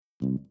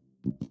Hey,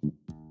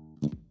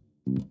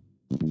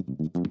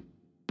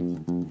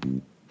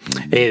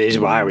 this is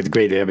Why with the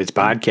Creative Habits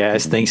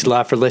Podcast. Thanks a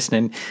lot for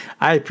listening.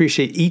 I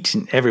appreciate each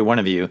and every one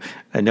of you.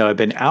 I know I've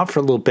been out for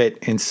a little bit,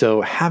 and so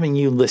having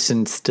you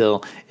listen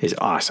still is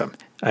awesome.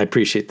 I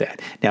appreciate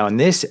that. Now, in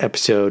this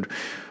episode,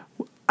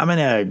 I'm going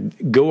to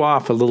go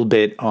off a little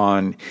bit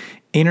on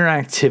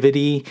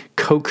interactivity,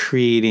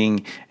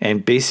 co-creating,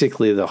 and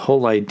basically the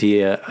whole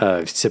idea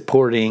of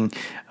supporting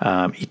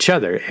each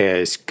other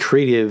as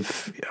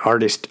creative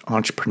artist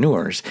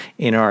entrepreneurs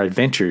in our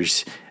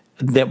adventures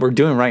that we're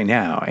doing right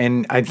now.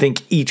 And I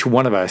think each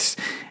one of us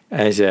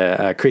as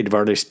a creative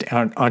artist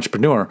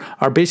entrepreneur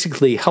are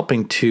basically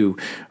helping to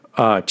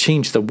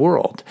change the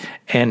world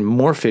and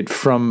morph it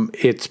from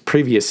its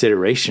previous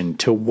iteration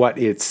to what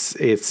it's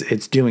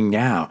doing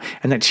now.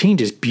 And that change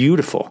is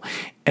beautiful.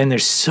 And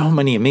there's so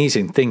many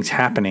amazing things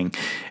happening.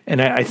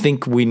 And I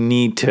think we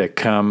need to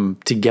come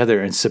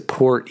together and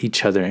support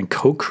each other and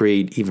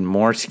co-create even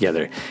more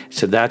together.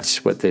 So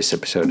that's what this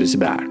episode is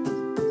about.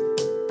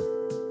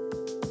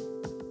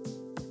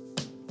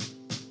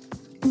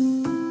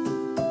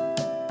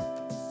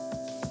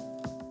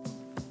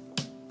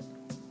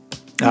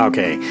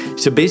 Okay,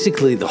 so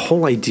basically the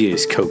whole idea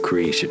is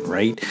co-creation,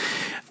 right?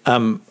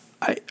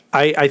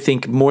 I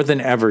think more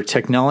than ever,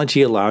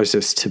 technology allows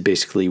us to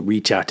basically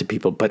reach out to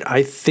people. But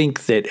I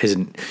think that as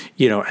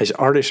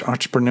artists,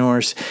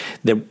 entrepreneurs,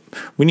 that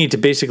we need to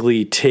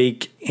basically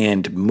take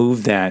and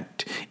move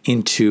that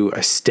into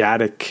a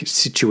static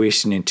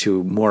situation,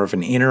 into more of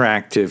an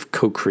interactive,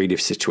 co-creative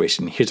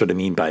situation. Here's what I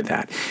mean by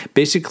that.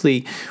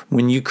 Basically,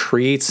 when you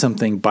create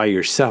something by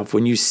yourself,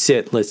 when you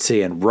sit, let's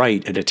say, and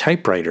write at a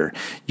typewriter,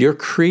 you're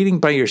creating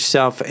by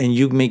yourself and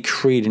you may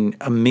create an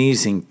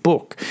amazing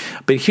book.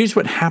 But here's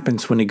what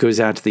happens when it goes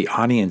out to the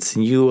audience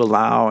and you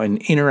allow an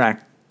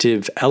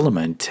interactive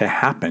element to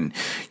happen.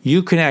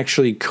 You can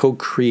actually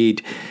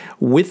co-create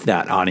with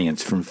that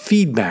audience from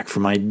feedback,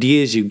 from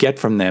ideas you get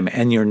from them,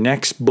 and your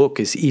next book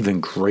is even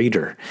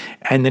greater.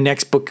 And the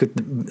next book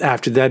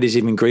after that is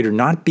even greater,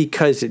 not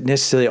because it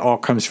necessarily all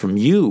comes from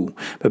you,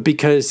 but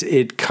because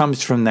it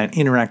comes from that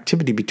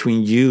interactivity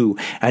between you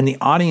and the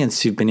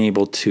audience you've been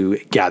able to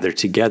gather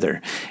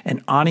together.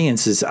 And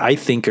audiences, I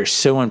think, are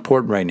so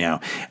important right now.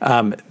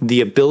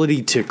 The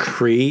ability to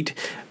create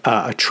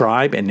a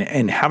tribe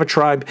and have a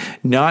tribe,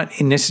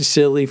 not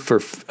necessarily for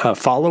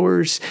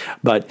followers,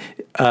 but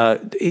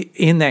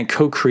in that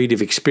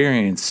co-creative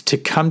experience to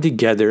come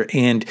together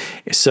and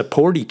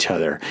support each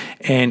other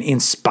and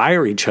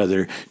inspire each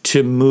other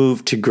to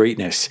move to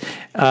greatness.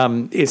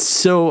 It's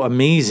so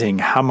amazing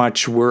how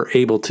much we're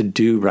able to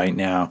do right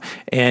now.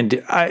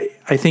 And I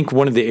think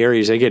one of the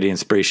areas I get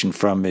inspiration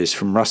from is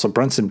from Russell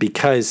Brunson,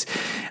 because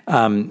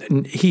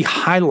he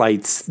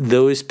highlights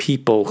those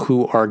people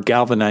who are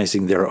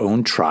galvanizing their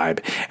own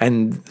tribe.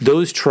 And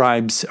those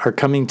tribes are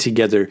coming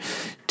together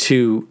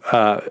to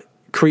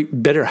create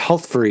better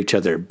health for each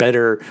other,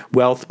 better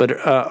wealth, but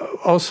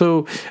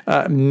also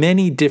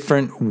many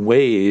different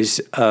ways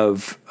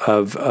of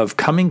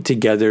coming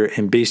together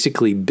and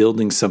basically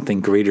building something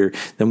greater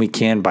than we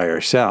can by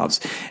ourselves.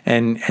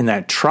 And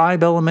that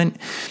tribe element,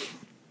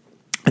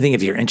 I think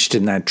if you're interested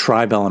in that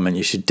tribe element,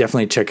 you should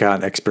definitely check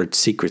out Expert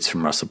Secrets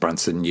from Russell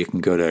Brunson. You can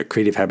go to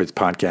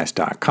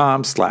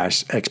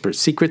creativehabitspodcast.com/expert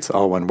secrets,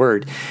 all one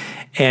word.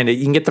 And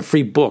you can get the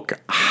free book,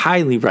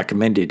 highly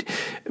recommended,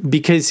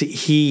 because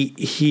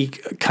he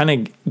kind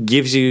of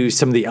gives you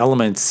some of the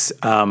elements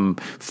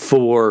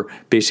for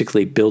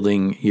basically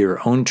building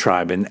your own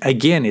tribe. And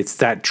again, it's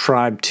that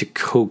tribe to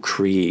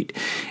co-create.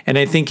 And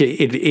I think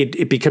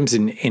it becomes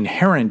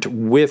inherent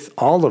with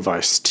all of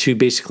us to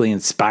basically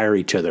inspire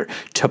each other,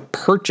 to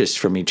purchase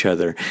from each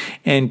other,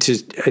 and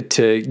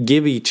to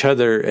give each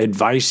other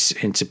advice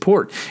and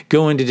support.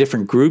 Go into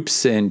different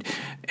groups and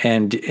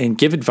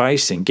give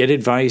advice and get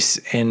advice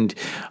and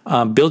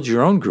build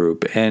your own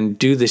group and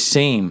do the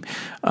same.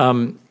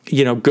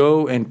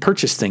 Go and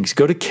purchase things.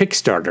 Go to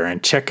Kickstarter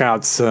and check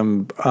out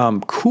some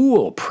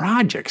cool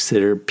projects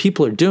that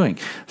people are doing.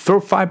 Throw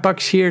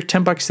 $5 here,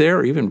 $10 there,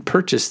 or even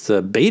purchase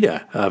the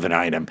beta of an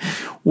item.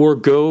 Or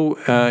go,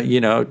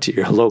 to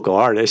your local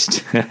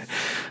artist.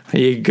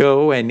 You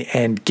go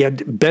and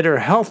get better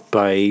health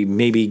by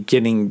maybe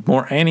getting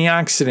more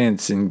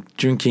antioxidants and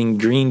drinking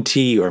green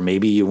tea, or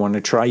maybe you want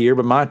to try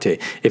yerba mate.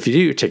 If you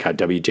do, check out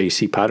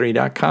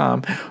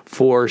wjcpottery.com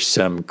for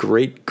some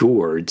great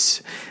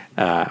gourds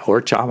or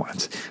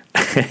chawans.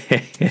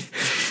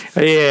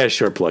 Yeah,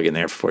 short plug in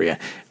there for you.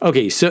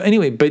 Okay, so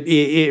anyway, but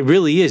it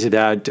really is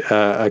about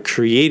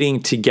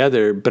creating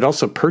together, but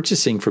also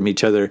purchasing from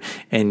each other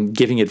and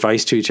giving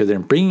advice to each other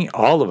and bringing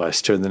all of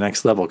us to the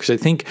next level. Because I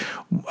think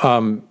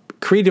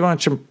creative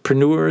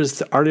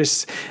entrepreneurs,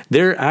 artists,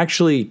 they're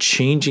actually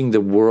changing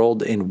the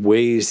world in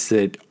ways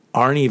that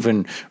aren't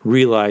even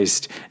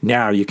realized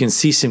now. You can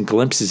see some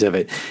glimpses of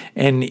it.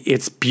 And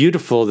it's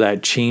beautiful,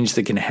 that change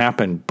that can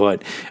happen.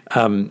 But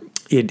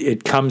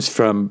it comes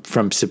from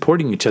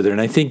supporting each other. And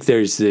I think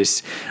there's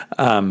this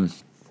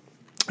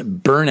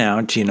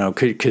burnout,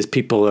 because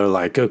people are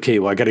like, okay,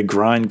 well, I got to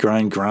grind.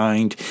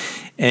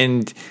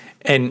 And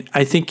And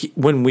I think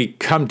when we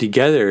come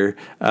together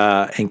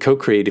and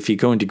co-create, if you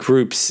go into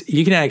groups,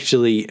 you can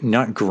actually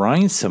not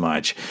grind so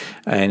much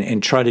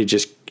and try to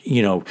just,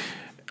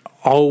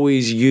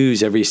 always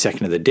use every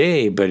second of the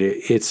day, but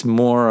it's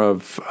more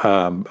of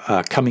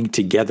coming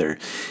together.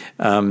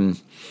 So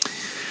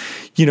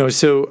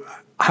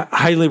I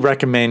highly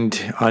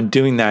recommend on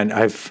doing that.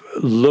 I've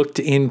looked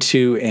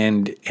into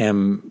and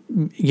am,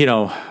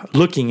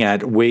 looking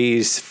at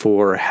ways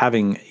for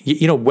having,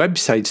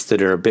 websites that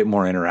are a bit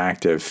more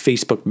interactive.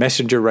 Facebook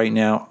Messenger right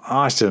now,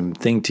 awesome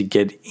thing to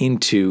get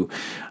into.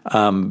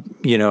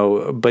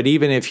 But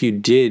even if you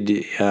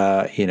did,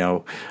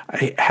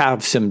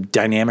 have some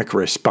dynamic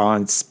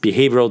response,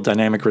 behavioral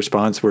dynamic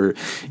response where,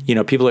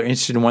 people are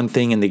interested in one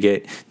thing and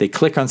they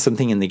click on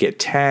something and they get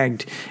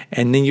tagged,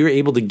 and then you're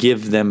able to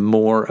give them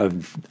more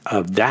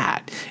of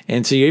that.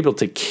 And so you're able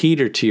to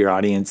cater to your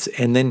audience,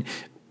 and then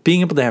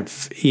being able to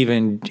have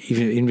even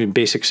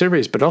basic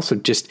surveys, but also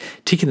just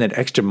taking that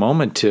extra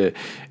moment to,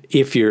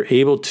 if you're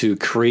able to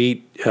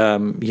create, a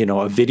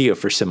video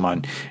for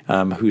someone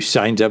who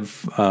signs up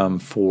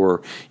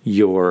for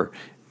your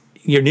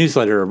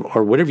newsletter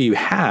or whatever you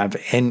have,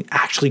 and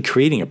actually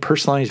creating a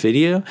personalized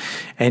video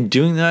and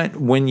doing that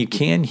when you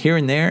can here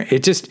and there.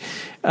 It just,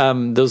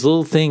 those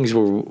little things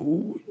where,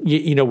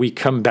 we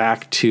come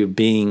back to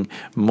being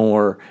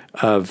more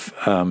of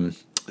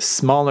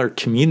smaller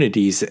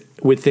communities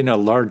within a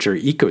larger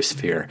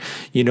ecosphere.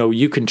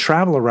 You can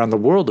travel around the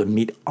world and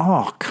meet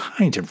all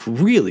kinds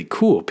of really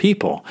cool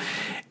people.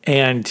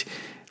 And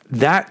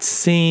that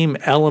same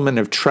element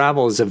of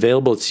travel is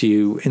available to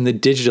you in the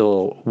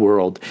digital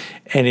world,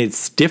 and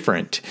it's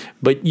different,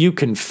 but you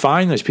can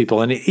find those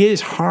people. And it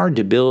is hard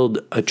to build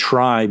a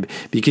tribe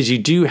because you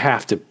do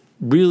have to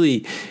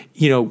really,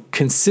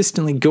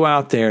 consistently go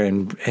out there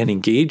and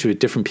engage with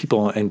different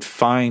people and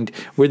find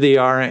where they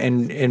are,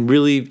 and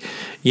really,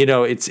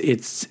 it's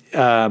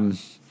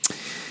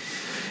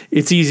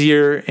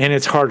easier and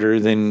it's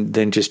harder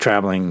than just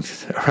traveling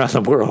around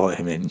the world.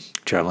 I mean,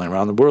 traveling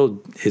around the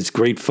world is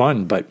great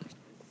fun, but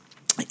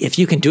if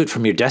you can do it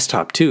from your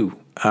desktop too,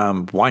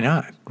 why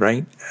not,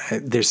 right?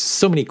 There's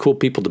so many cool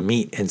people to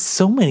meet, and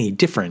so many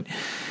different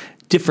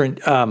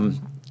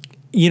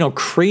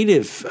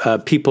creative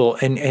people,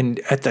 and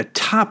at the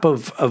top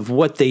of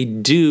what they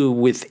do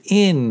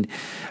within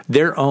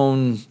their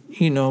own,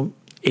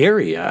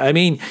 area. I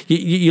mean,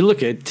 you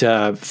look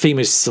at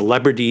famous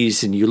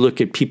celebrities, and you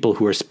look at people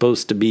who are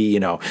supposed to be,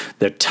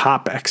 the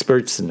top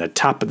experts in the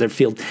top of their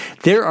field.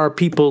 There are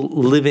people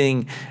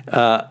living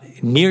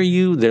near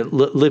you, they're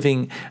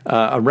living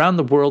around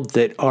the world,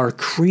 that are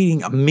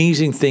creating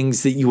amazing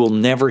things that you will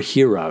never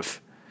hear of,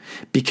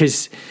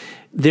 because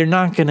they're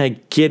not going to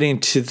get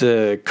into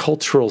the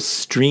cultural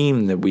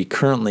stream that we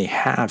currently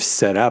have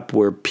set up,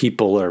 where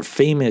people are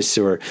famous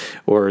or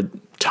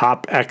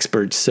top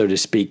experts, so to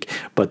speak,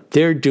 but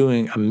they're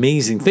doing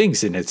amazing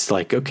things. And it's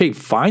like, okay,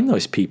 find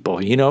those people,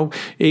 get out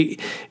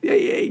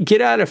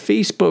of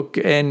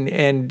Facebook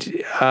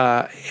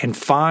and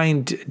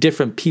find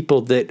different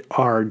people that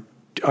are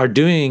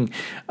doing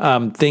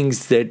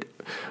things that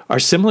are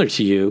similar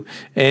to you,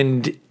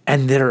 and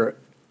that are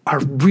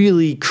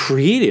really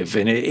creative.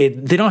 And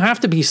they don't have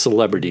to be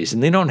celebrities,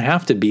 and they don't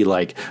have to be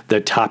like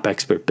the top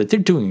expert, but they're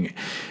doing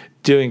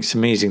some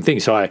amazing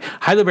things. So I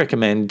highly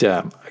recommend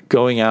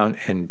going out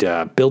and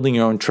building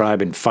your own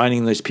tribe and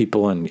finding those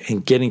people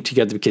and getting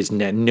together, because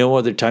at no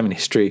other time in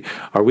history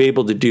are we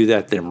able to do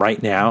that than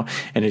right now.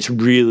 And it's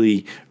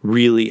really,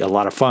 really a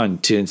lot of fun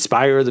to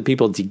inspire other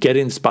people, to get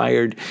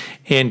inspired,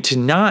 and to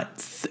not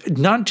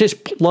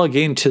just plug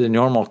into the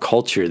normal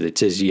culture that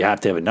says you have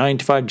to have a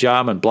 9-to-5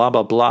 job and blah,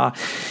 blah, blah,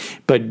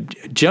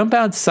 but jump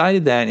outside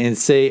of that and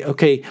say,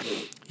 okay,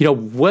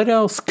 what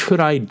else could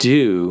I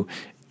do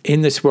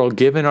in this world,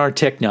 given our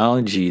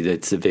technology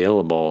that's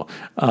available,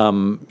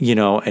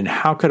 and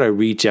how could I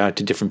reach out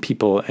to different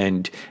people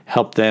and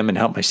help them and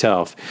help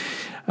myself?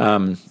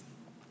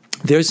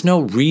 There's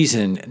no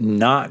reason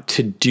not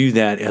to do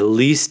that, at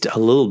least a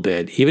little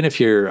bit, even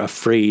if you're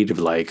afraid of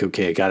like,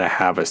 okay, I got to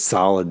have a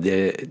solid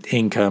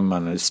income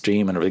on a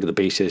stream on a regular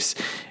basis.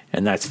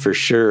 And that's for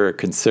sure a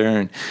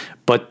concern.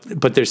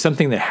 But there's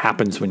something that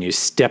happens when you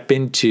step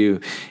into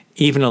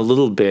even a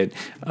little bit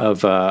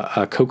of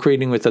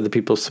co-creating with other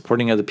people,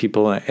 supporting other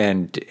people,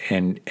 and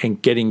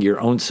getting your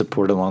own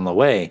support along the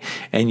way.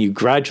 And you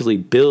gradually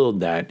build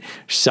that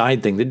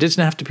side thing that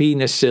doesn't have to be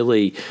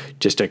necessarily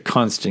just a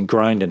constant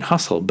grind and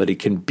hustle, but it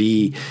can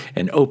be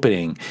an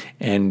opening.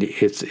 And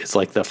it's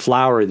like the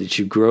flower that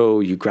you grow,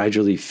 you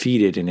gradually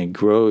feed it and it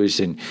grows,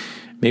 and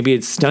maybe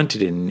it's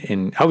stunted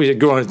in I was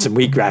growing some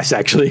wheatgrass,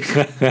 actually.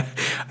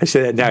 I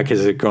say that now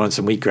because I'm growing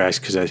some wheatgrass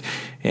because I was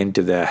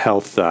into the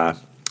health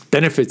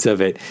benefits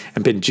of it.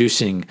 I've been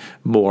juicing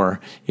more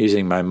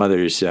using my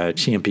mother's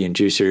Champion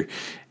juicer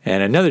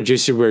and another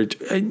juicer where,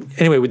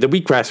 anyway, the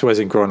wheatgrass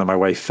wasn't growing, and my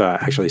wife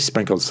actually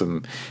sprinkled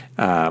some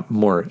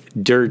more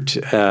dirt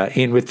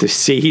in with the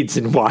seeds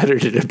and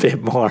watered it a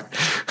bit more.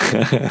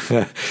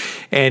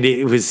 and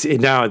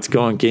now it's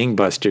going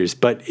gangbusters.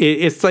 But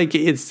it's like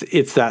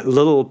it's that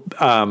little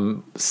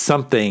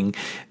something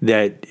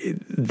that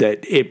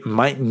it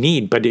might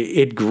need, but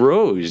it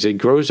grows. It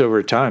grows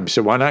over time.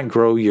 So why not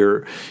grow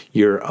your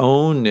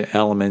own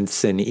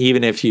elements? And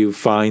even if you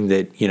find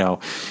that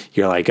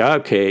you're like,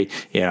 okay,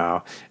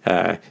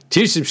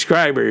 2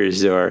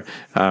 subscribers or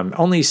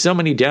only so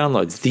many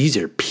downloads. These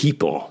are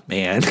people,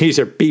 man. These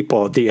are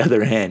people at the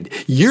other end.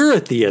 You're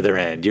at the other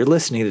end. You're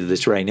listening to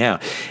this right now,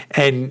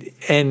 and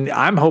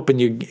I'm hoping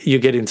you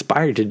get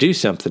inspired to do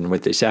something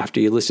with this after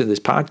you listen to this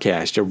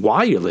podcast or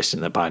while you're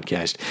listening to the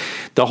podcast.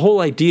 The whole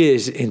idea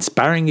is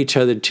inspiring each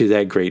other to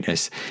that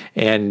greatness,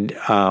 and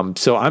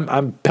so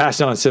I'm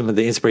passing on some of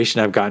the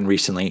inspiration I've gotten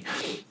recently.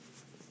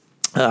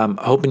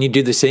 Hoping you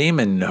do the same,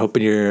 and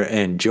hoping you're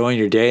enjoying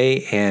your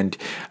day. And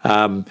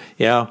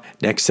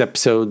next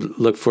episode,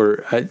 look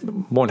for. I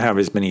won't have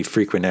as many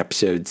frequent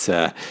episodes.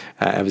 I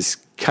was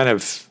kind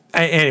of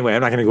anyway.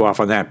 I'm not going to go off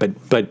on that,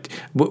 but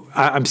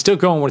I'm still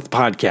going with the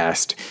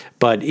podcast.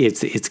 But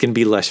it's going to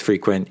be less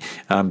frequent.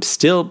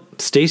 Still,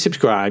 stay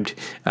subscribed.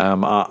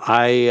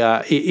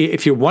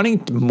 If you're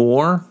wanting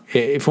more,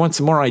 if you want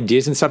some more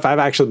ideas and stuff, I've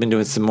actually been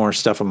doing some more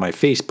stuff on my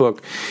Facebook.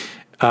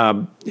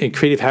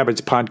 Creative Habits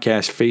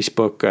Podcast,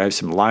 Facebook. I have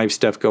some live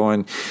stuff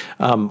going.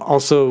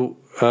 Also,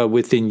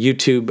 within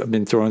YouTube, I've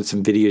been throwing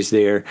some videos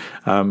there.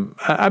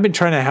 I've been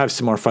trying to have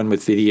some more fun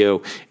with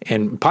video,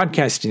 and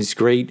podcasting is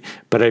great,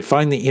 but I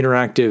find the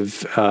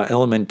interactive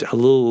element a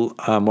little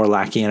more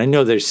lacking. And I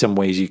know there's some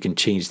ways you can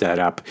change that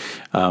up.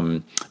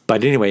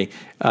 But anyway,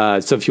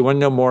 so if you want to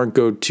know more,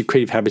 go to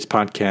Creative Habits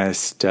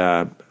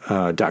Podcast.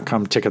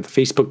 .com. Check out the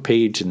Facebook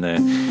page, and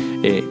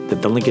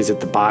the link is at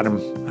the bottom,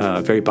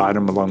 very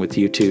bottom, along with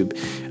YouTube.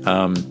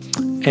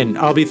 And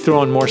I'll be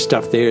throwing more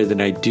stuff there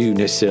than I do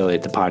necessarily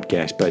at the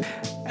podcast. But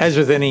as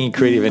with any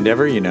creative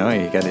endeavor, you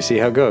got to see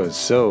how it goes.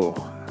 So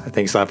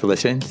thanks a lot for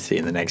listening. See you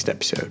in the next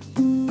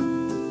episode.